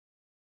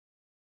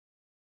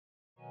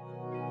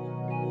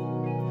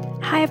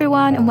Hi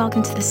everyone and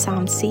welcome to the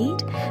Sound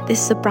Seed.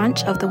 This is a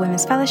branch of the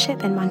Women's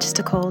Fellowship in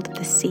Manchester called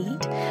The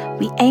Seed.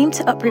 We aim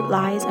to uproot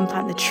lies and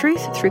plant the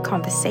truth through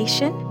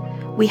conversation.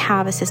 We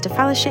have a sister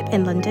fellowship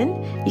in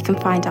London. You can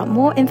find out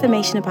more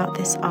information about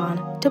this on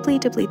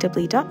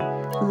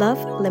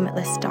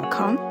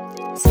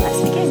www.lovelimitless.com. So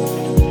let's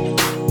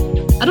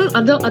begin. I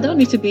don't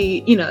need to be,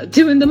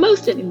 doing the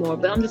most anymore,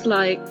 but I'm just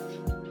like,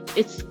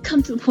 it's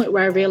come to the point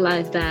where I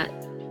realize that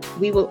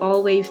we will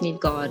always need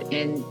God,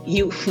 and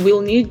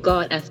we'll need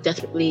God as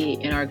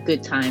desperately in our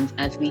good times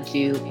as we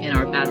do in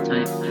our bad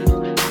times.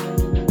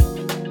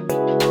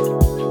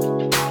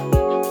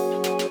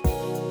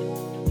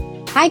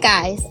 Hi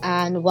guys,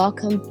 and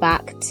welcome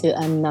back to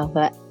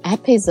another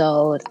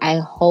episode. I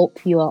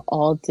hope you are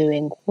all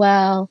doing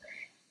well.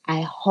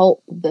 I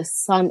hope the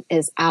sun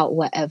is out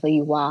wherever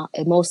you are.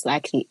 It most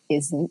likely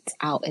isn't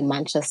out in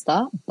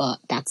Manchester, but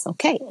that's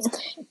okay.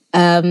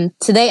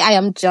 Today I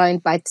am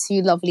joined by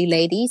two lovely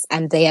ladies,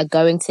 and they are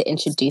going to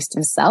introduce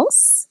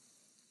themselves.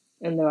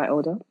 In the right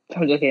order.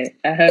 I'm joking.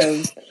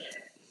 It's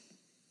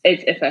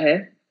Ifa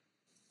here.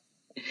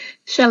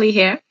 Shelley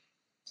here.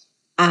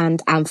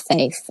 And I'm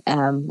Faith.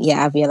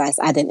 I realized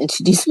I didn't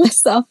introduce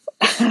myself.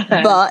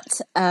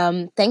 But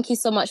thank you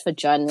so much for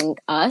joining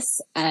us.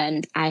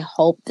 And I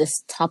hope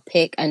this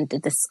topic and the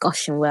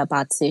discussion we're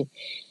about to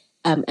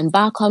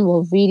embark on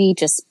will really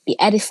just be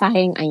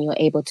edifying, and you're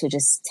able to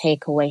just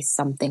take away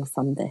something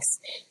from this.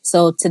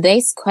 So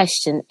today's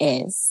question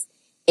is,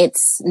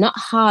 it's not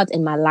hard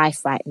in my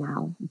life right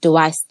now. Do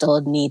I still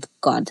need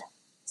God?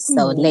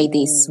 So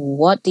ladies,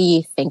 what do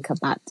you think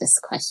about this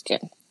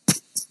question?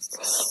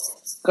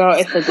 Girl,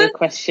 it's a good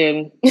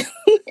question. The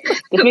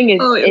thing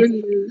is,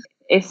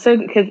 it's so,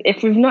 because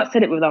if we've not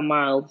said it with our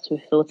mouths,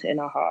 we've felt it in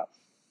our hearts.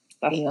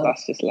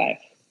 That's just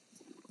life.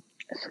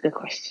 It's a good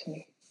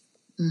question.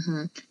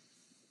 Mm-hmm.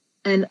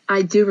 And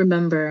I do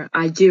remember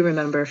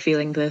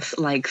feeling this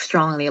like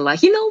strongly,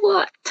 like, you know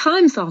what,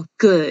 times are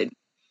good.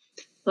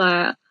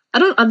 Like I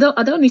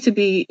don't need to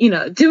be,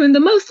 doing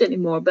the most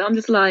anymore. But I'm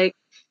just like,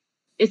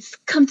 it's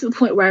come to the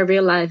point where I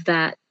realize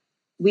that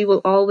we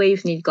will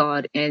always need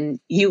God, and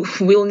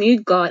we'll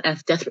need God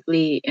as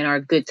desperately in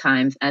our good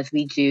times as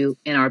we do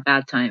in our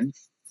bad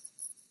times.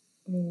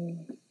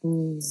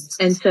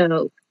 And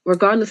so,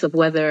 regardless of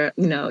whether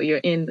you're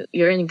in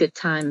good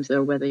times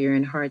or whether you're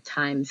in hard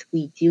times,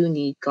 we do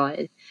need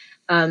God.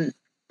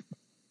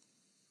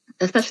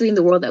 Especially in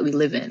the world that we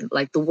live in.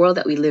 Like the world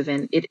that we live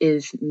in, it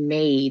is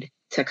made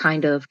to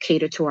kind of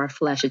cater to our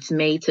flesh. It's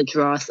made to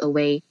draw us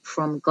away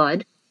from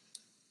God.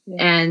 Yeah.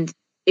 And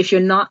if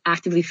you're not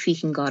actively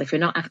seeking God, if you're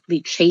not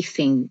actively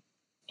chasing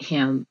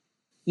Him,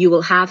 you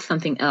will have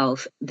something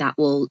else that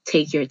will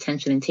take your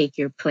attention and take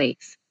your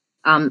place.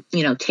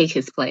 Take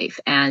His place.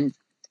 And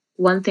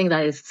one thing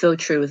that is so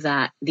true is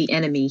that the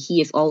enemy, he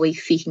is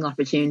always seeking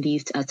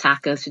opportunities to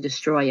attack us, to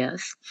destroy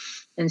us.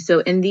 And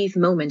so in these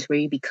moments where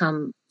you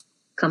become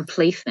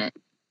complacent,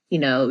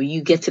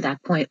 you get to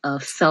that point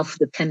of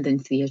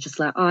self-dependency. It's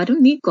just like, I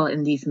don't need God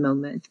in these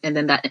moments. And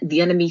then that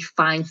the enemy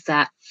finds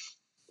that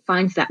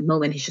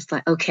moment. He's just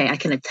like, okay, I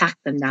can attack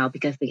them now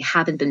because they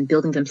haven't been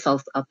building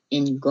themselves up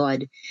in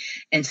God.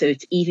 And so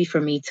it's easy for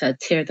me to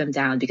tear them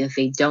down because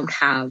they don't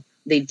have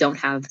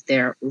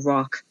their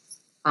rock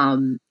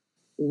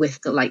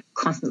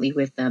constantly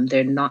with them.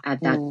 They're not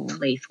at that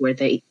place where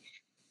they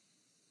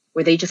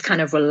just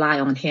kind of rely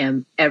on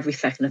Him every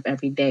second of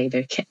every day.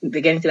 They're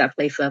getting to that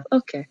place of,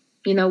 okay,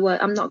 you know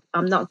what? I'm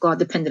not God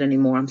dependent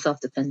anymore. I'm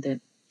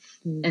self-dependent.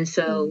 And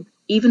so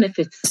even if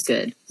it's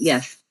good,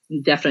 yes,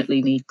 you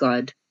definitely need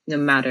God, no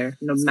matter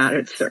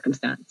the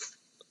circumstance.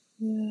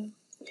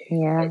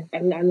 Yeah.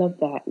 And I love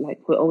that.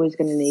 Like, we're always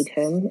going to need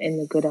Him in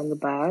the good and the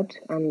bad.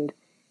 And,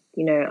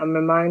 I'm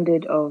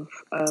reminded of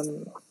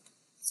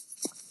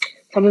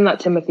something that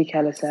Timothy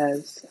Keller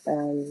says,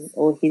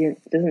 or he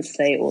doesn't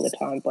say it all the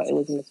time, but it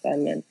was in the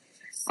sermon.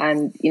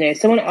 And, if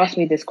someone asked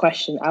me this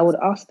question, I would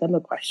ask them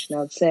a question.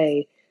 I would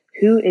say,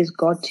 who is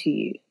God to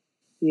you?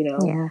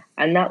 Yeah.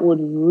 And that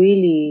would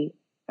really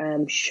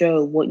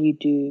show what you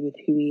do with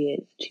who He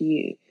is to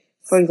you.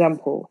 For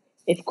example,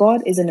 if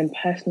God is an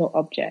impersonal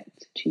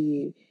object to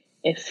you,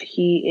 if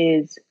He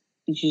is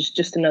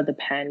just another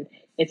pen,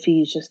 if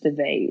He's just a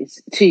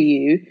vase to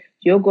you,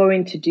 you're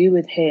going to do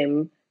with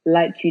Him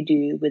like you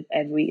do with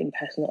every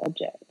impersonal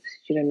object.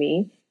 Do you know what I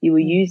mean? You will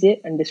use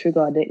it and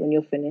disregard it when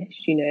you're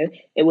finished.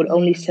 It would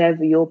only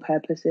serve your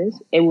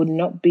purposes. It would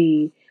not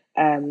be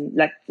do you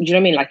know what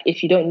I mean? Like,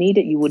 if you don't need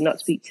it, you would not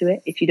speak to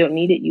it. If you don't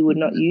need it, you would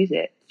not use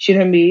it. Do you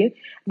know what I mean?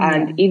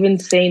 And even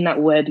saying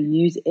that word,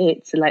 use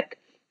it, like,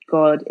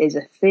 God is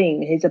a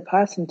thing. He's a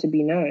person to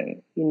be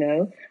known,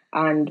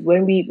 And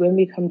when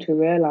we come to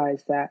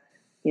realize that,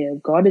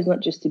 God is not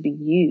just to be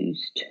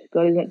used.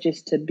 God is not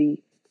just to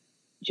be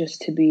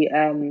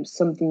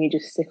something you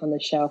just stick on the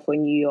shelf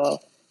when you are,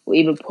 or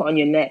even put on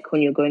your neck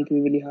when you're going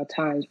through really hard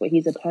times. But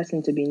He's a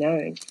person to be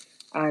known.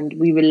 And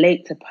we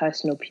relate to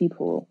personal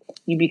people.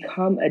 You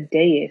become a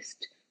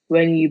deist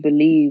when you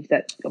believe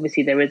that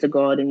obviously there is a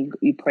God, and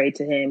you pray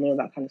to Him and all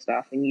that kind of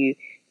stuff, and you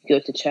go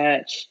to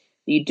church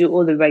You do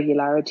all the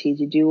regularities,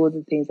 you do all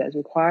the things that's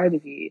required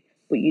of you,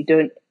 but you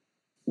don't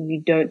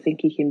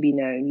think he can be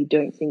known. You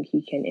don't think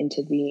he can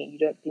intervene. You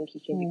don't think he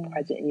can be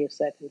present in your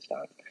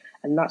circumstance.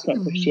 And that's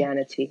not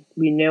Christianity.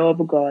 We know of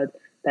a God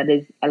that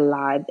is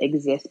alive,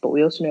 exists, but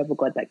we also know of a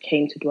God that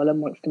came to dwell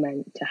amongst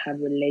men, to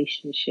have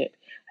relationship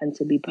and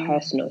to be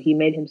personal. He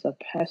made himself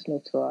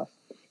personal to us.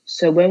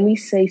 So when we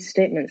say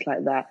statements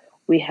like that,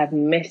 we have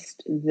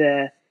missed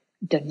the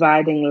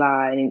dividing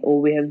line,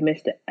 or we have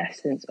missed the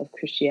essence of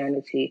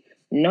Christianity.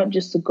 Not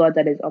just a God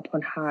that is up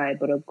on high,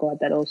 but a God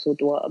that also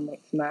dwelt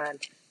amongst man,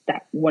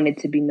 that wanted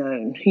to be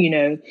known,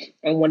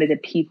 and wanted a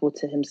people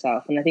to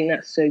himself. And I think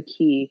that's so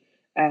key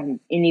in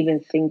even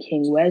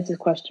thinking, where's this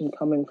question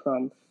coming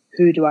from?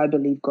 Who do I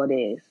believe God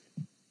is?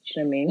 Do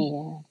you know what I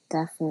mean?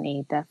 Yeah,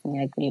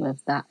 definitely agree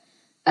with that.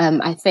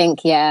 I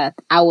think,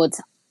 I would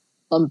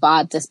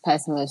bombard this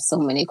person with so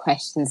many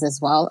questions as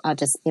well. I'll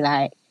just be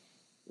like,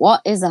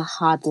 what is a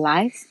hard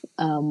life?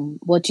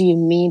 What do you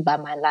mean by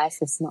my life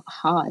is not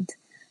hard?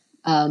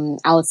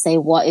 I would say,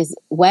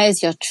 where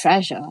is your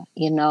treasure?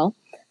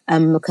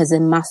 Because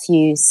in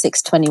Matthew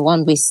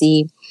 6:21, we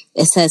see,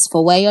 it says,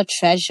 for where your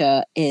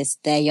treasure is,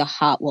 there your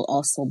heart will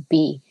also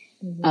be.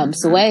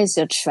 So where is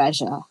your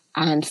treasure?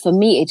 And for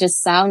me, it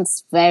just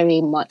sounds very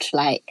much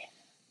like,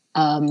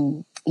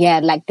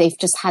 like they've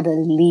just had a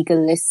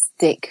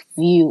legalistic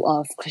view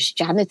of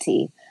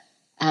Christianity.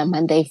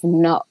 And they've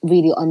not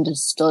really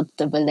understood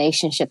the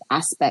relationship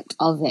aspect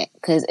of it.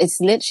 Because it's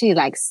literally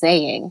like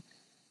saying,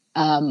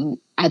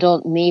 I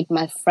don't need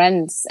my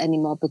friends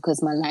anymore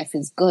because my life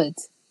is good.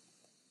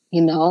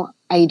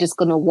 Are you just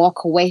going to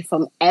walk away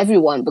from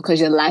everyone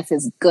because your life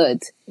is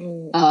good?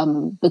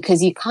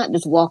 Because you can't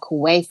just walk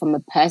away from a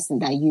person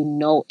that you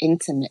know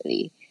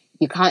intimately.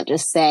 You can't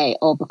just say,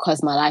 oh,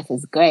 because my life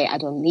is great, I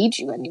don't need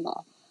you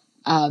anymore.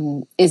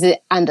 And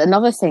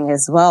another thing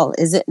as well,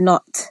 is it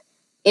not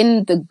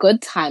in the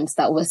good times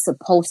that we're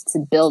supposed to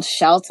build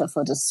shelter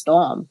for the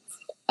storm?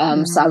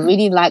 So I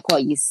really like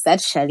what you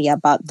said, Shelley,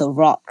 about the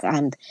rock.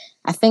 And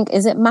I think,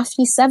 is it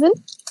Matthew 7?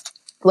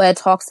 Where it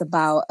talks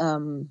about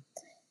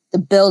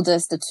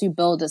the two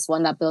builders,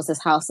 one that builds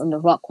his house on the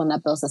rock, one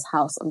that builds his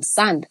house on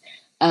sand.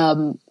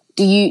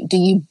 Do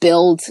you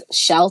build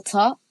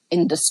shelter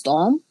in the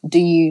storm? Do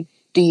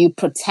you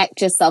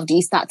protect yourself? Do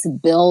you start to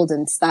build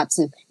and start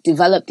to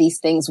develop these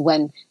things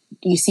when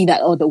you see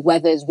that, oh, the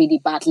weather is really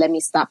bad, let me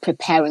start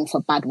preparing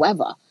for bad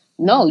weather?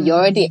 No, you're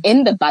already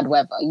in the bad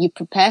weather. You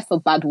prepare for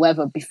bad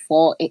weather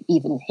before it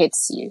even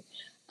hits you.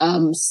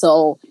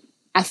 So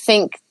I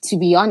think, to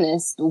be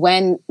honest,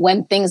 when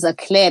things are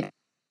cleared,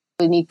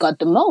 we need God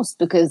the most,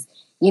 because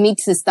you need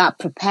to start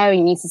preparing.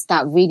 You need to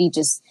start really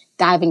just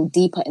diving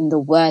deeper in the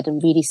word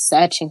and really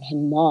searching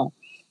him more.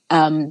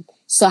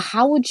 So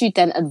how would you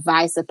then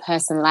advise a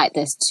person like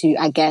this to,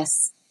 I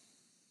guess,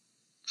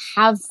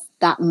 have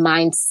that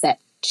mindset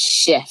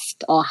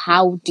shift, or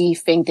how do you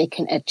think they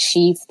can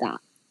achieve that?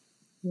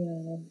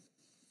 Yeah.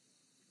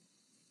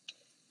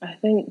 I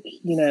think,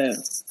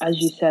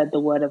 as you said, the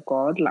word of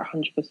God, like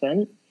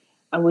 100%.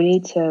 And we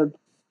need to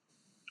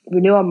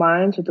renew our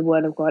minds with the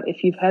word of God.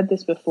 If you've heard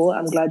this before,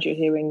 I'm glad you're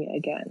hearing it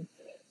again.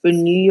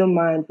 Renew your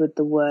mind with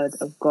the word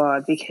of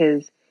God,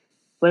 because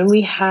when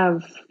we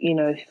have,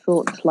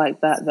 thoughts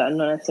like that are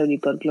not necessarily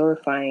God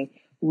glorifying,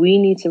 we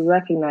need to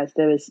recognize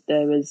there is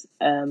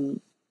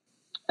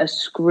a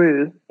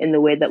screw in the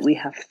way that we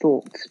have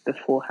thought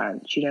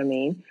beforehand. Do you know what I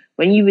mean?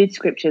 When you read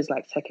scriptures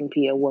like 2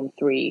 Peter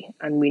 1:3,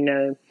 and we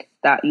know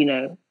that,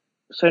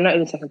 so not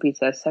even 2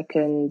 Peter, 2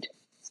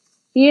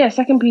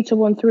 Peter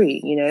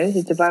 1:3,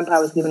 his divine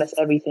power has given us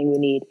everything we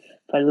need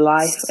for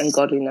life and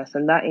godliness.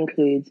 And that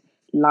includes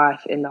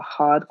life in the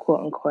hard,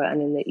 quote unquote,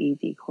 and in the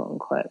easy, quote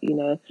unquote,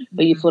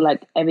 but you feel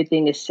like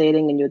everything is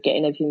sailing and you're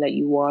getting everything that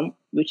you want,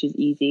 which is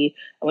easy.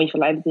 And when you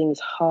feel like everything is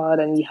hard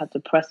and you have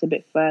to press a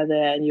bit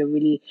further and you're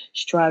really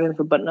striving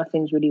for, but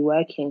nothing's really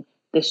working,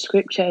 the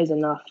scripture is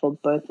enough for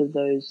both of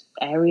those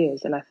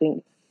areas. And I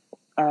think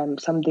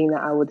something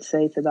that I would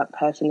say to that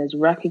person is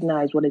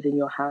recognize what is in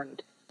your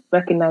hand.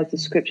 Recognize the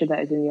scripture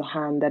that is in your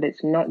hand, that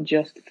it's not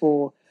just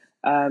for,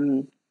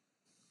 when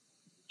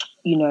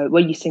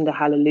you sing the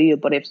hallelujah,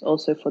 but it's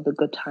also for the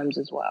good times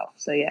as well.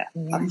 So yeah,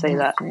 I'd say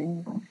that.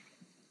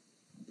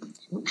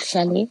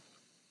 Shelley?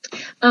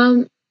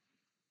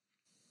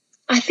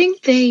 I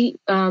think they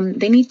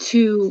need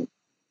to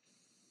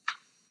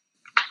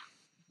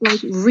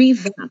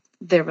revamp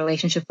their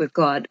relationship with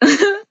God.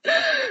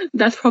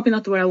 That's probably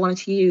not the word I wanted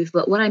to use,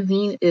 but what I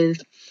mean is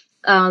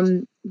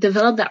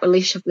develop that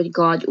relationship with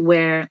God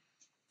where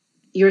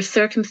your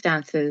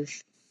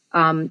circumstances,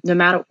 no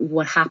matter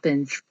what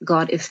happens,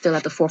 God is still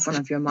at the forefront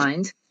of your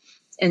mind.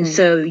 And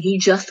so you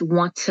just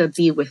want to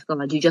be with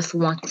God. You just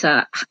want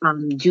to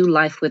do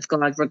life with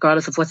God,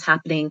 regardless of what's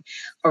happening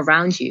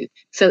around you.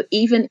 So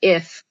even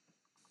if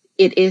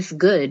it is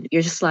good,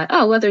 you're just like,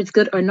 oh, whether it's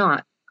good or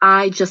not,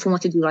 I just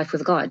want to do life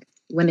with God.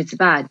 When it's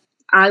bad,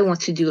 I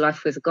want to do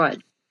life with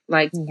God.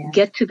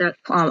 Get to that,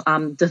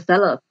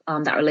 develop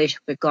that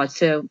relationship with God.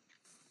 So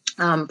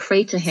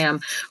pray to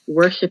him,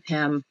 worship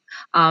him,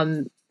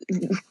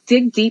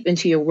 dig deep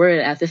into your word,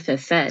 as this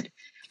has said,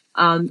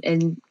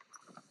 and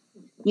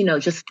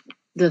just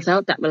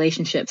develop that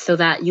relationship so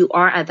that you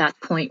are at that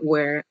point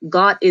where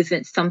God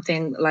isn't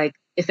something like,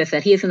 if I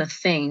said, he isn't a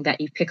thing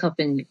that you pick up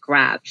and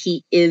grab.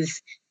 He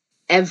is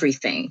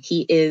everything.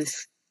 He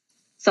is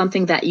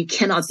something that you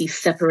cannot be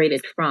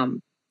separated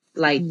from.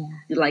 Like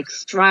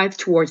strive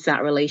towards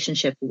that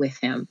relationship with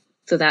him,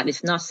 so that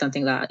it's not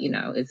something that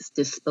is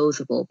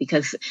disposable.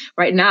 Because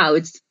right now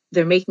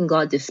they're making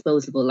God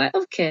disposable. Like,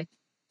 okay,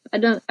 I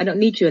don't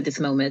need you at this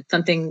moment.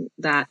 Something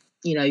that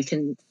you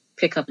can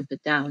pick up and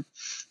put down,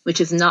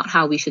 which is not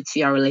how we should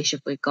see our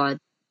relationship with God.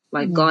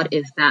 Like, God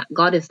is that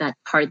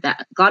part,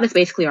 that God is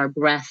basically our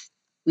breath.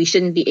 We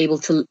shouldn't be able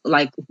to,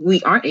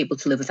 we aren't able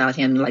to live without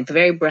him. Like, the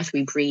very breath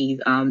we breathe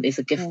is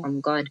a gift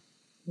from God.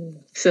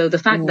 So the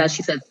fact that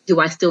she said, do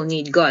I still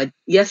need God?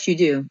 Yes, you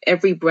do.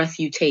 Every breath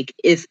you take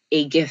is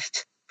a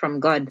gift from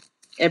God.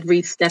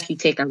 Every step you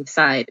take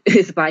outside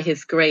is by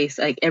his grace.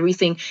 Like,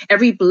 everything,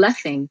 every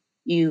blessing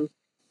you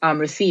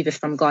receive is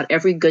from God.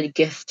 Every good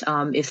gift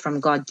is from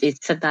God.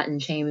 It said that in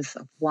James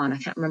 1. I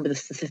can't remember the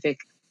specific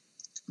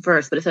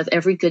verse, but it says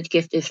every good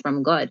gift is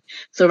from God.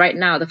 So right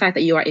now, the fact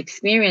that you are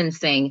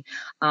experiencing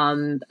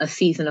a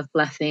season of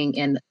blessing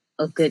and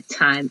a good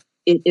time,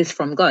 it is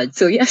from God.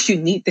 So yes, you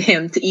need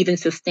him to even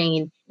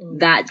sustain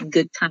that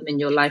good time in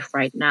your life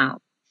right now.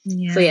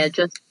 So yeah,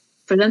 just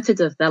for them to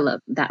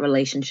develop that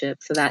relationship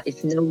so that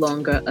it's no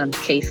longer a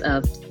case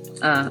of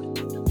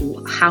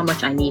how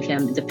much I need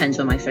him depends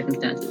on my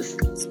circumstances.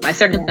 My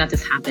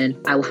circumstances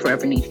happen, I will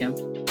forever need him.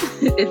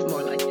 It's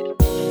more like it.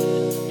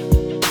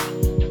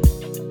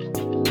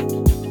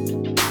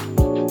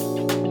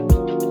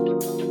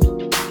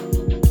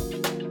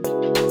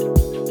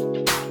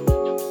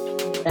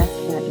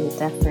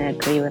 Definitely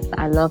agree with that.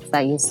 I love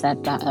that you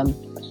said that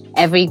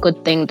every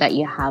good thing that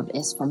you have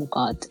is from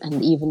God,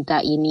 and even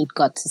that you need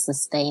God to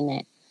sustain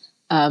it.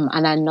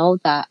 And I know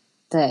that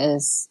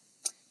there's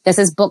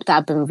this book that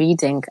I've been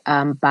reading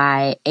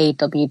by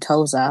A.W.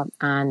 Tozer,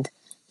 and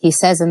he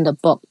says in the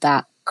book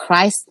that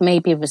Christ may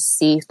be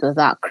received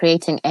without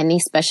creating any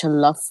special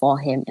love for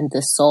him in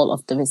the soul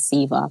of the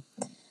receiver.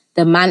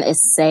 The man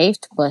is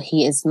saved, but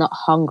he is not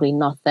hungry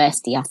nor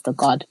thirsty after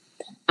God.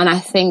 And I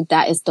think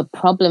that is the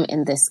problem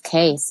in this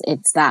case.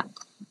 It's that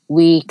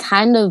we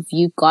kind of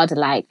view God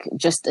like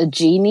just a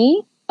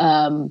genie,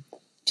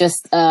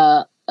 just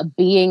a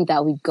being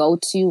that we go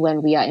to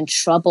when we are in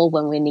trouble,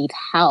 when we need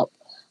help.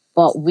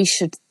 But we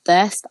should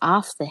thirst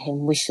after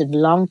him. We should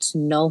long to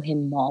know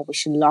him more. We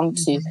should long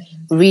to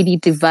really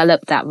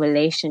develop that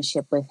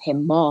relationship with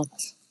him more.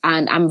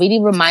 And I'm really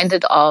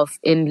reminded of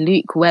in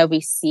Luke, where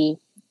we see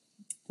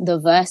the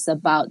verse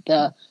about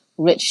the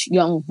rich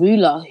young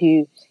ruler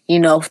who,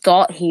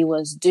 thought he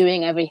was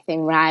doing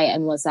everything right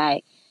and was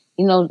like,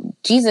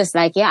 Jesus,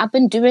 like, yeah, I've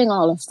been doing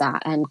all of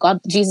that. And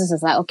Jesus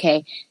is like,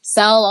 okay,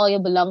 sell all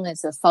your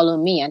belongings and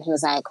follow me. And he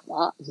was like,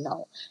 what?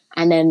 No.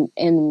 And then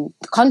in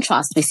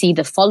contrast, we see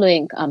the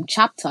following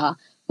chapter,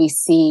 we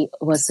see,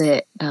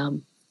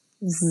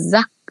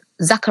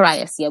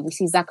 Zacharias? Yeah, we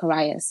see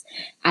Zacharias.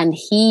 And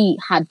he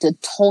had the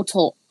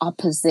total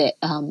opposite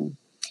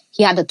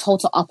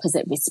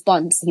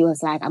response. He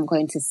was like, I'm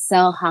going to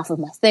sell half of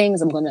my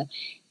things. I'm going to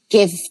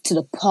give to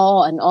the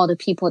poor and all the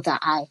people that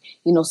I,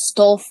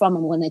 stole from.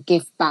 I'm going to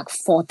give back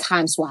 4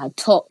 times what I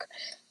took.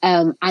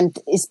 And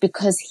it's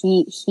because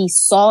he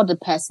saw the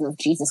person of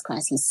Jesus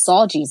Christ. He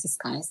saw Jesus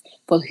Christ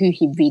for who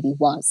he really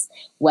was.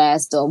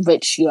 Whereas the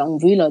rich young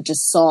ruler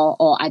just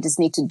saw, I just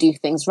need to do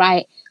things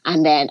right.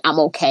 And then I'm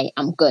okay.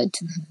 I'm good.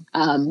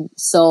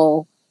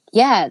 So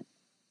yeah,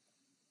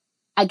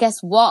 I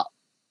guess what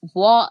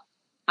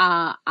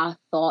are our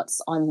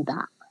thoughts on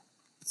that?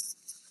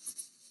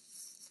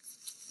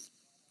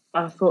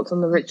 Our thoughts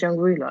on the rich young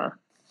ruler?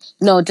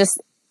 No, just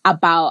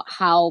about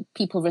how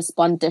people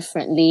respond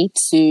differently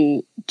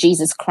to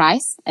Jesus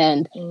Christ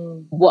and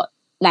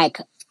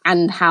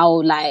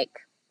how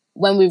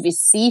when we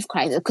receive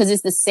Christ, because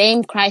it's the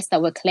same Christ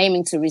that we're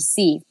claiming to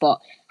receive, but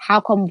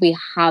how come we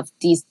have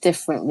these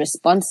different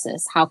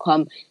responses? How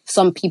come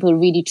some people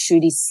really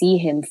truly see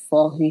him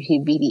for who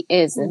he really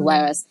is, and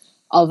whereas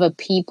other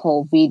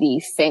people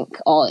really think,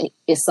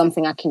 it's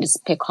something I can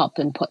just pick up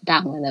and put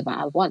down whenever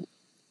I want?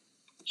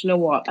 Do you know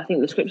what? I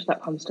think the scripture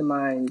that comes to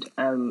mind,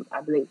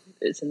 I believe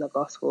it's in the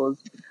Gospels,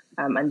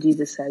 and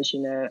Jesus says,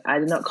 I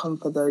did not come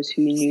for those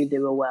who knew they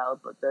were well,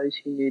 but those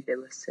who knew they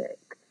were sick.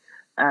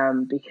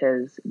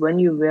 Because when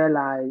you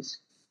realize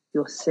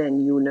your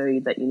sin, you'll know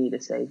that you need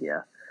a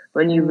savior.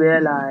 When you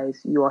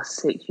realize you are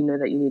sick, you know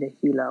that you need a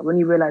healer. When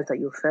you realize that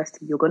you're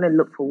thirsty, you're going to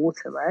look for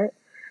water, right?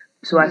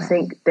 So I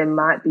think there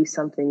might be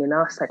something in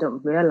us that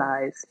don't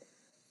realize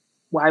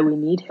why we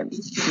need him,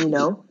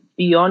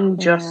 beyond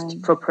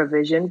just for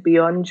provision,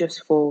 beyond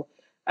just for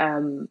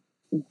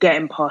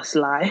getting past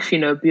life,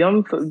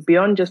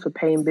 beyond just for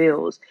paying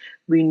bills.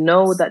 We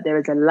know that there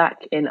is a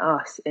lack in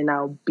us, in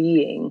our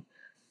being,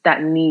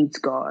 that needs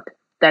God,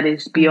 that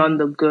is beyond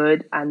the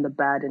good and the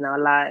bad in our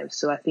lives.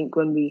 So I think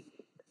when we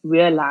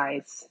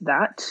realize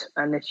that,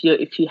 and if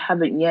you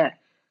haven't yet,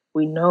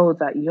 we know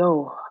that,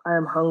 yo, I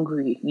am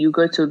hungry. You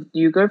go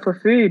for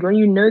food. When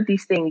you know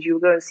these things, you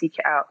go and seek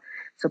it out.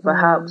 So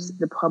perhaps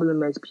the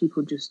problem is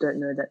people just don't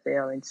know that they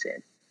are in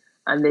sin,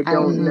 and they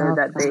don't know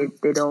that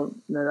they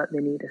don't know that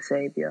they need a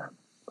savior,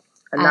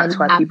 and that's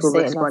why people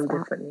respond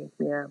differently.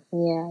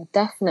 Yeah,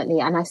 definitely.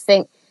 And I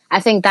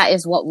think that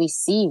is what we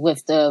see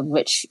with the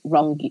rich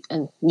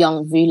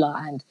young ruler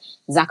and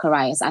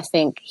Zacharias. I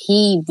think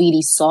he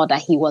really saw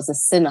that he was a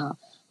sinner,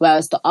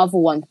 whereas the other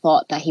one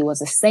thought that he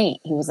was a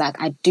saint. He was like,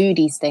 I do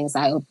these things,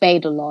 I obey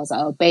the laws,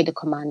 I obey the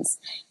commands.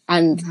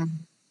 And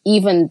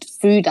even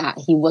through that,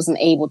 he wasn't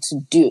able to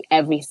do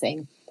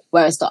everything.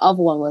 Whereas the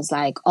other one was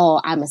like,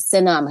 oh, I'm a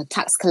sinner, I'm a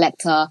tax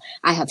collector,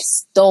 I have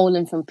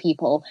stolen from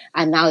people,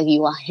 and now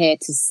you are here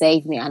to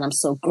save me, and I'm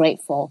so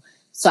grateful.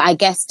 So I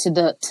guess to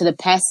the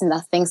person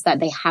that thinks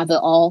that they have it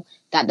all,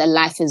 that their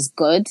life is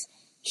good,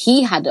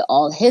 he had it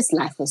all. His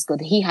life was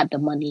good. He had the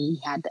money, he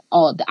had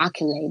all the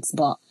accolades,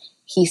 but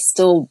he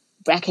still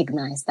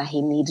recognized that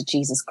he needed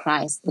Jesus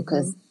Christ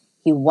because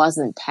he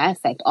wasn't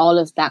perfect. All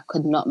of that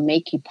could not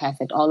make you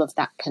perfect. All of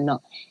that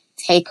cannot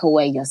take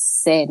away your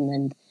sin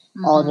and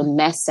all the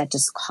mess that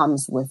just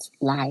comes with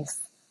life.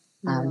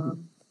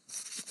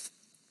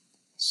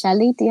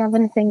 Shelley, do you have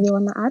anything you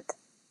want to add?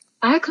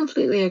 I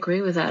completely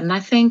agree with that. And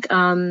I think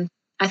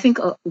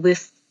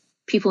with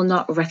people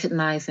not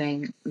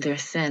recognizing their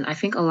sin, I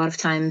think a lot of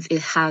times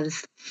it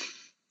has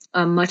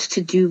much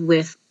to do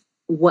with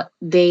what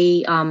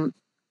they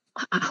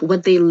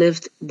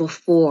lived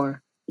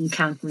before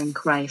encountering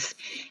Christ,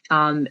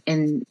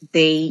 and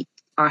they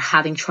are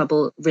having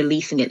trouble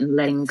releasing it and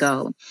letting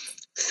go.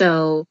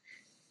 So,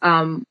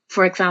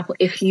 for example,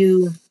 if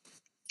you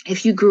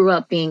grew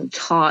up being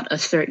taught a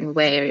certain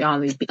way,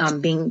 or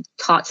being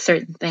taught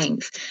certain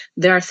things,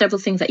 there are several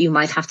things that you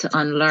might have to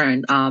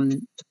unlearn.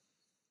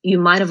 You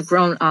might have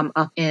grown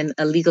up in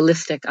a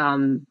legalistic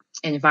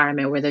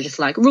environment where they're just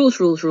like rules,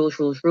 rules, rules,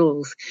 rules,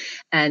 rules,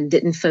 and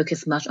didn't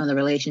focus much on the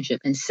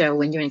relationship. And so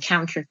when you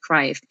encounter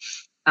Christ,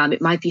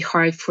 it might be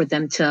hard for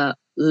them to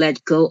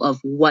let go of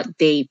what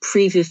they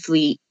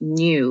previously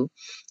knew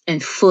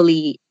and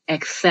fully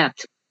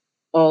accept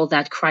all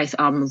that Christ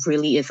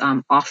really is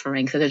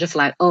offering. So they're just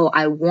like, oh,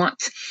 I want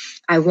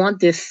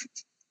this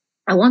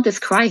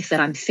Christ that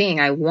I'm seeing.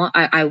 I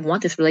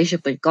want this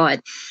relationship with God.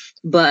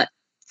 But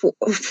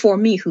for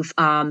me,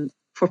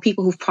 for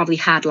people who've probably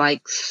had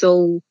like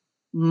so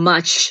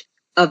much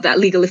of that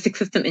legalistic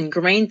system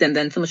ingrained in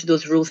them, so much of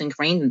those rules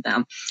ingrained in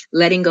them,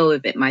 letting go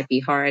of it might be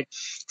hard.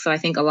 So I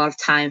think a lot of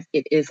times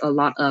it is a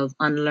lot of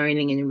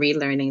unlearning and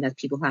relearning that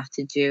people have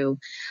to do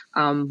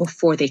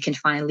before they can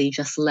finally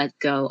just let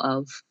go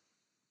of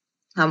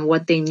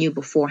what they knew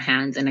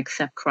beforehand and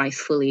accept Christ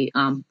fully,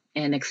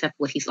 and accept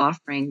what he's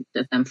offering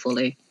to them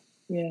fully.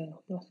 Yeah,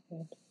 that's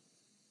good.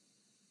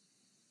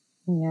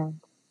 Yeah,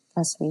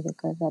 that's really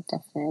good. I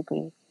definitely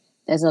agree.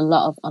 There's a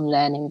lot of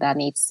unlearning that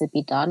needs to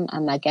be done.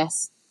 And I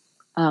guess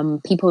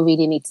people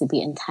really need to be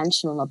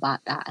intentional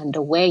about that. And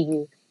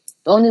the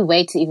only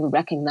way to even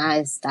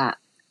recognize that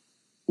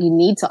you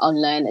need to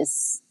unlearn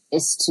is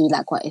to,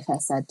 like what Ife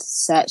said,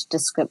 search the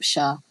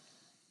scripture.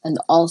 And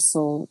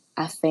also,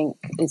 I think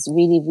it's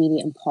really, really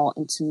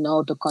important to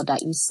know the God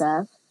that you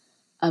serve.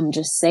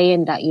 Just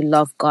saying that you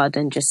love God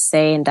and just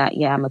saying that,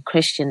 yeah, I'm a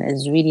Christian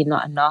is really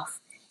not enough.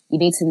 You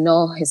need to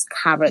know his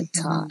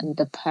character and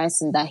the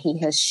person that he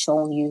has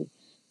shown you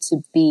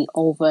to be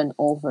over and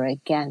over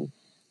again.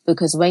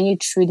 Because when you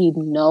truly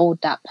know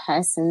that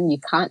person, you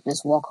can't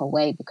just walk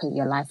away because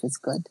your life is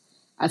good.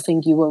 I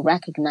think you will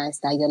recognize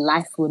that your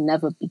life will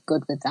never be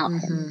good without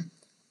him.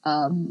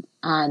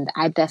 And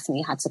I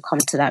definitely had to come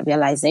to that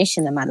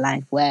realization in my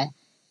life where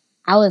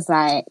I was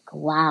like,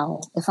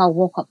 wow, if I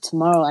woke up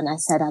tomorrow and I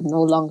said I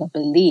no longer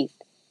believed,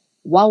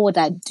 what would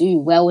I do?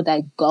 Where would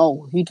I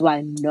go? Who do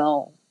I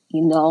know?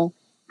 You know,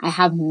 I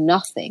have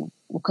nothing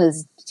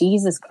because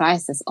Jesus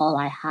Christ is all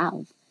I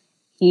have.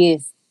 He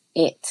is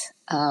it.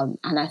 And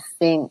I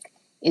think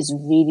it's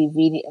really,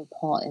 really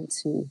important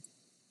to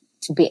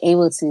be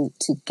able to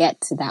get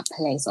to that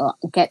place, or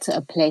get to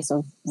a place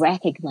of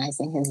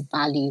recognizing his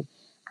value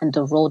and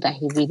the role that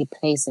he really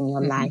plays in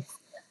your life.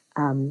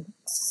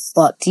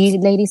 But do you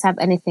ladies have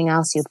anything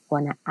else you'd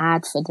want to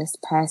add for this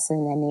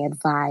person? Any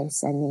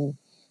advice? Any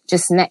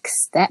just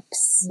next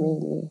steps,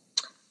 really?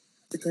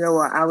 But you know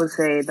what? I would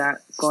say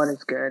that God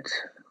is good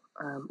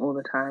all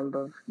the time,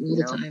 but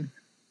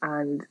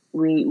and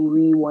we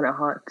want our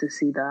heart to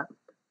see that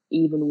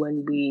even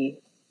when we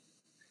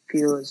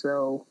feel as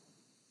though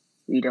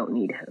we don't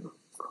need him,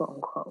 quote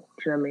unquote.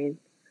 Do you know what I mean?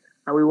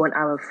 And we want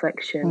our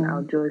affection,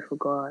 our joy for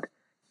God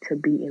to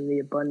be in the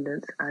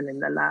abundance and in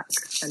the lack,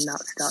 and not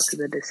start with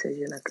a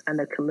decision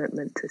and a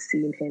commitment to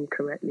seeing him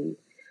correctly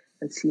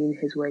and seeing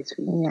his ways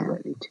for you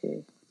correctly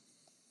too.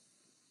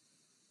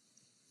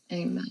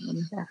 Amen.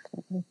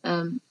 Definitely.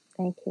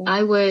 Thank you.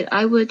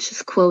 I would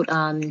just quote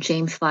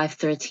James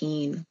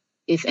 5:13.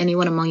 Is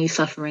anyone among you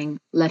suffering?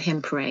 Let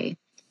him pray.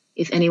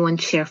 Is anyone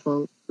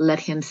cheerful? Let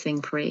him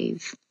sing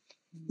praise.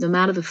 No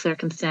matter the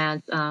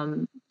circumstance,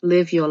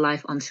 live your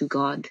life unto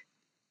God.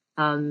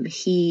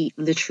 He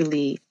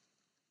literally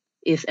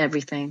is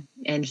everything,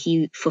 and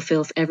he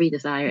fulfills every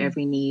desire,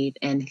 every need,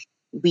 and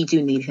we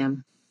do need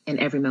him in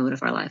every moment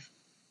of our life.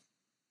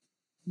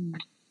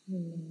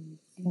 Amen.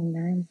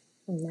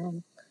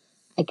 Amen.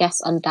 I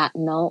guess on that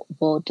note,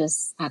 we'll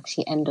just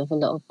actually end with a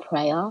little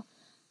prayer.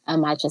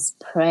 I just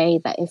pray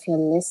that if you're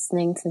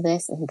listening to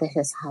this and this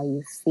is how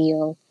you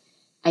feel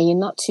and you're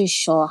not too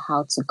sure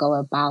how to go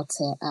about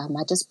it,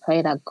 I just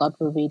pray that God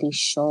will really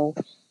show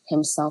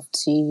himself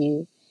to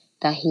you,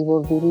 that he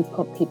will really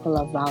put people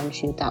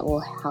around you that will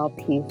help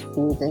you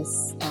through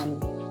this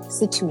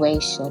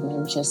situation,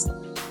 and just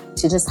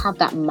have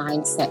that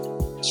mindset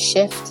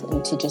shift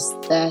and to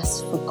just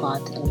thirst for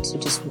God and to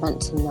just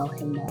want to know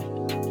him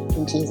more.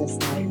 In Jesus'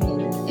 name,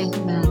 amen.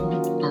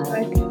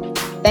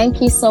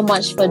 Thank you so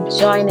much for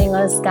joining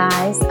us,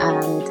 guys,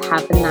 and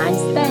have a nice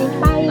day.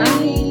 Bye.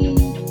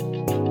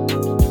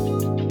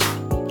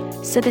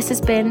 So this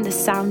has been The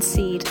Sound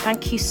Seed.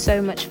 Thank you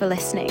so much for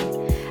listening.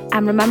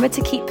 And remember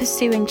to keep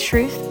pursuing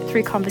truth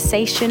through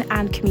conversation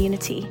and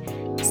community.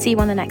 See you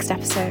on the next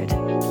episode.